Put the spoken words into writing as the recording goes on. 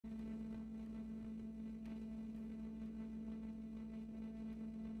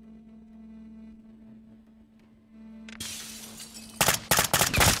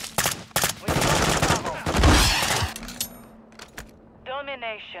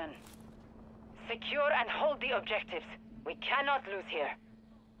Domination. Secure and hold the objectives. We cannot lose here.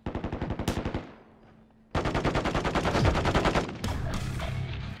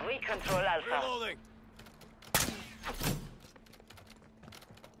 We control Alpha. Reloading.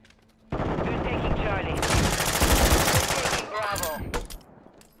 We're taking Charlie. We're taking Bravo.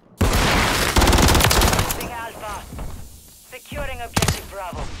 Losing Alpha. Securing objective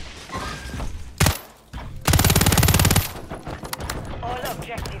Bravo. All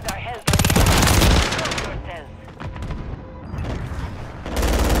objectives are held by the enemy. Prove yourselves.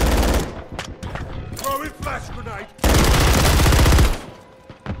 Throw in flash grenade.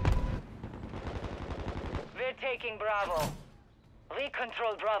 We're taking Bravo. We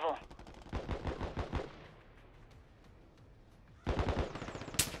control Bravo.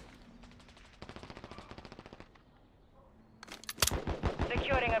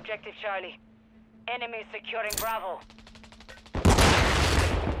 Securing objective Charlie. Enemy securing Bravo.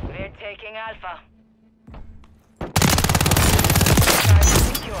 We're taking Alpha. Charlie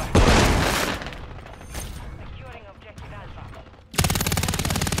secure. Securing objective Alpha.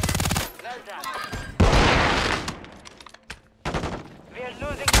 Well done. We're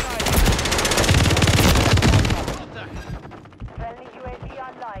losing Charlie. Friendly UAV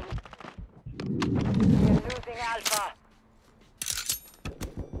online. We're losing Alpha.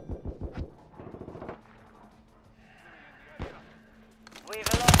 We've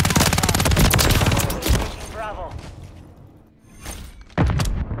lost Alpha. We're taking Bravo.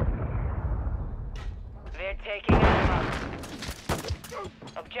 We're taking Alpha.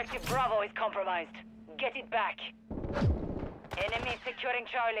 Objective Bravo is compromised. Get it back. Enemy securing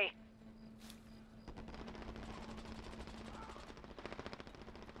Charlie.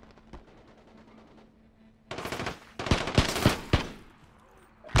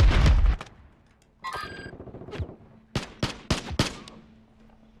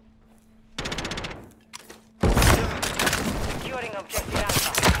 Securing objective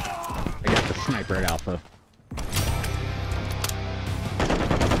Alpha. I got the sniper at Alpha.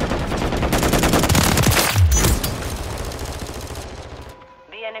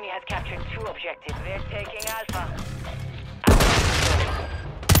 The enemy has captured 2 objectives. They're taking Alpha.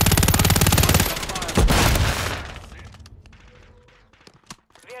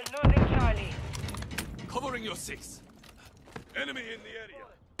 We're losing Charlie. Covering your 6. Enemy in the area.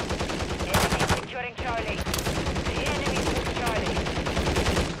 Enemy securing Charlie. The enemy took Charlie.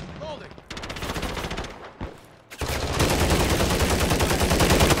 Holding.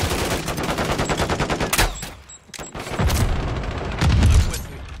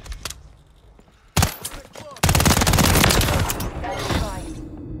 That's fine.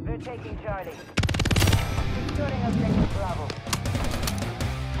 We're taking Charlie. Securing objective Bravo.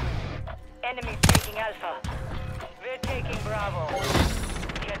 Enemy taking Alpha. We're taking Bravo.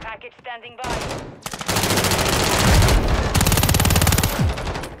 Care package standing by.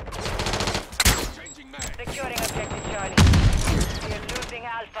 Changing mag. Securing objective Charlie. We're losing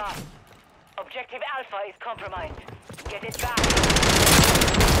Alpha. Objective Alpha is compromised. Get it back.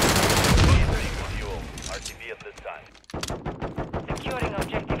 Ready for fuel. RTV at this time. Securing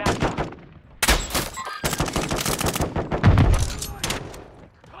objective Alpha.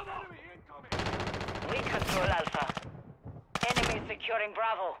 We control Alpha. Enemy securing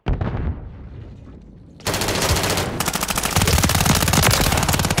Bravo.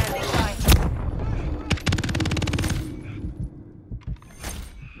 Standing by.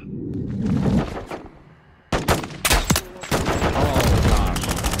 Oh gosh.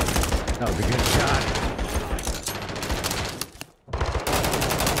 That was a good shot.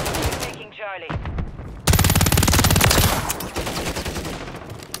 Taking Charlie.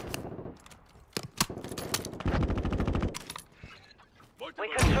 We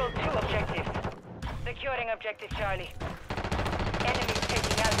control 2 objectives. Securing objective Charlie. Enemy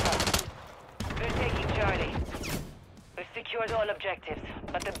taking Alpha. We're taking Charlie. We've secured all objectives,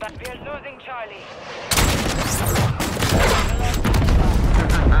 but we're losing Charlie.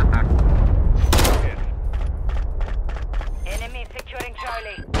 Enemy securing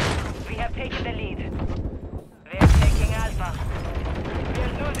Charlie. We have taken the lead. We're taking Alpha.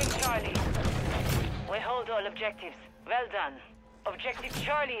 We're losing Charlie. We hold all objectives. Well done. Objective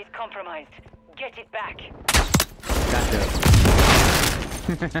Charlie is compromised. Get it back. Gotcha.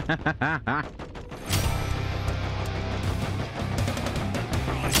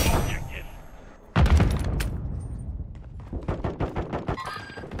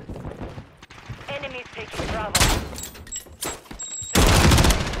 Enemies taking Bravo.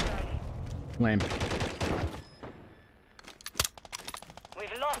 Lame.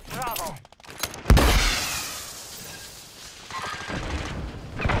 We've lost Bravo.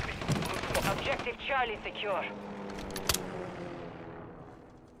 Charlie secure.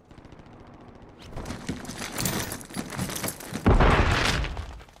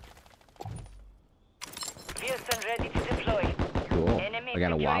 Wilson ready to deploy. Cool. Enemy I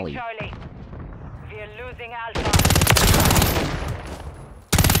got a securing Wally. Charlie. We're losing Alpha.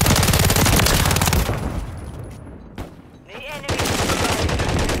 The enemy is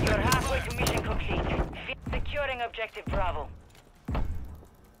destroyed. You're halfway to mission complete. Securing objective Bravo.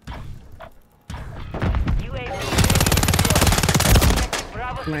 UAV objective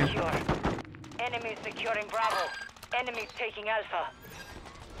Bravo Man. secure. Enemy securing Bravo. Enemies taking Alpha.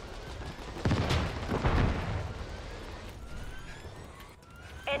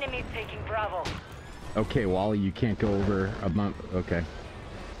 Enemies taking Bravo. Okay, Wally, you can't go over a month. Okay.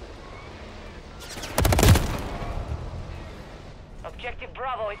 Objective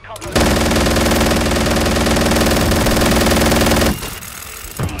Bravo is compromised.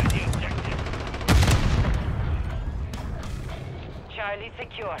 Charlie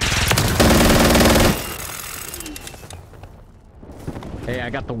secure. Hey, I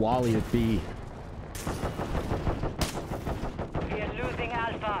got the Wally at B. We are losing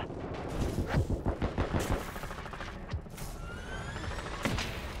Alpha.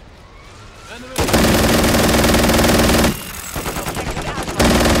 Enemy. Objective Alpha.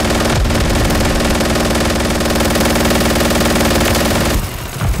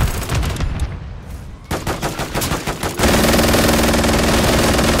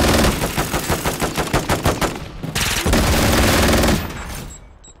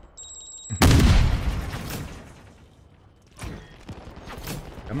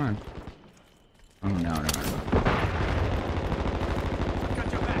 Come on. Oh, no, no, no. Got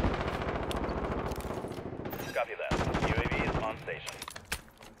your back. Copy that. UAV is on station.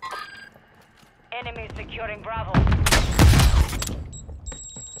 Enemy securing Bravo.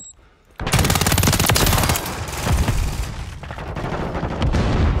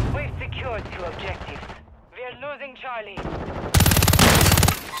 We've secured 2 objectives. We're losing Charlie.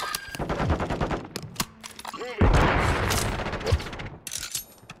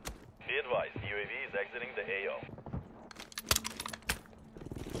 Be advised, UAV is exiting the AO.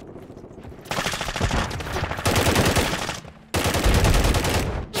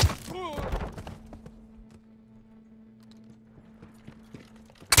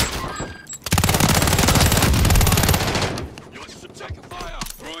 You should take a fire.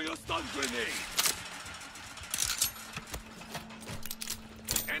 Throwing a stun grenade.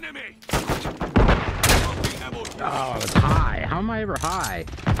 Enemy. Oh, it's high. How am I ever high?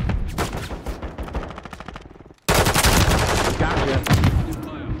 Gotcha.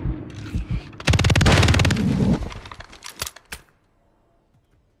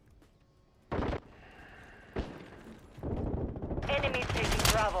 Enemy taking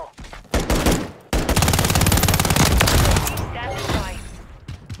Bravo. Standing by.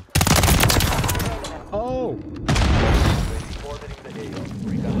 Oh! Orbiting the AO.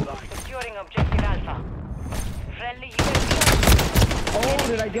 Recon up. Securing objective Alpha. Friendly UAV. Oh,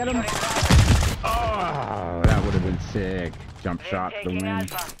 did I get him? Oh, that would have been sick. Jump shot for the Taking win.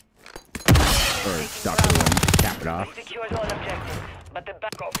 Alpha. Or stop the win. Cap it off. Secures all objectives, but the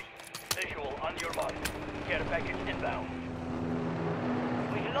back. Copy. Visual on your mark. Care package inbound.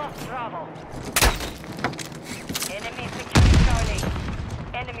 We've lost Bravo. Enemy securing Charlie.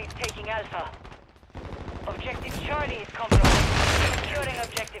 Enemies taking Alpha. Objective Charlie is compromised. Securing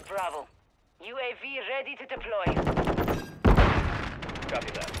objective Bravo. UAV ready to deploy.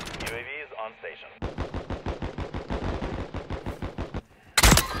 Copy that. UAV is on station.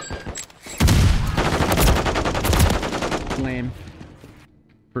 Lame.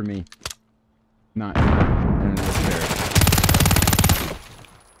 For me. Not fair.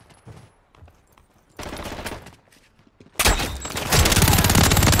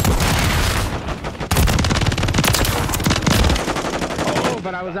 Oh,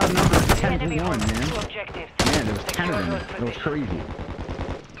 but I was outnumbered 10 Enemy to 1, holds man. 2 objectives. Man, there was 10 of Secure them. those It was positions. crazy.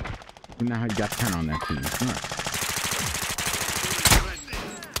 You know how you got 10 on that team. It's nuts.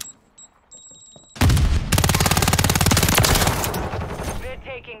 We're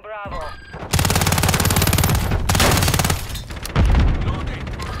taking Bravo.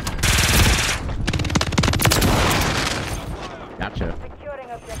 Gotcha. Securing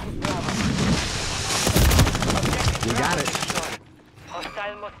objective Bravo. Objective We got Bravo it. secured.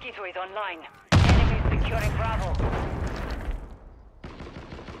 Hostile Mosquito is online. Enemy securing Bravo.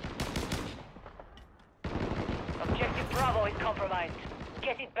 Objective Bravo is compromised.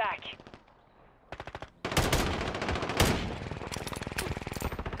 Get it back.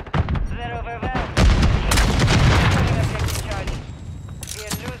 They're overwhelmed. Securing objective Charlie.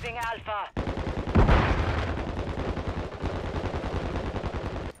 We're losing Alpha.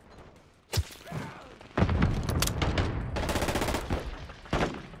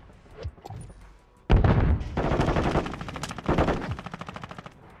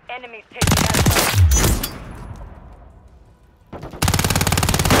 Enemies taking Alpha.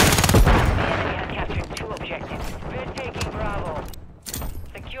 The enemy has captured 2 objectives. We're taking Bravo.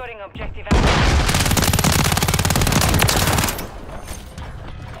 Securing objective Alpha.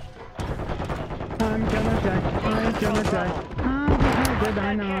 I'm gonna die. How did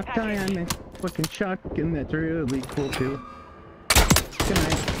I not die? I'm a fucking Chuck, and that's really cool too. Good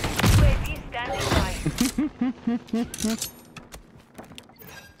night. UAV standing by.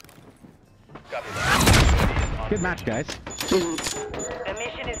 Copy that. Good match, guys. The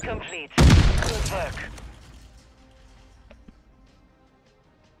mission is complete. Good work.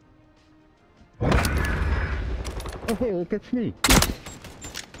 Oh, look, it's me.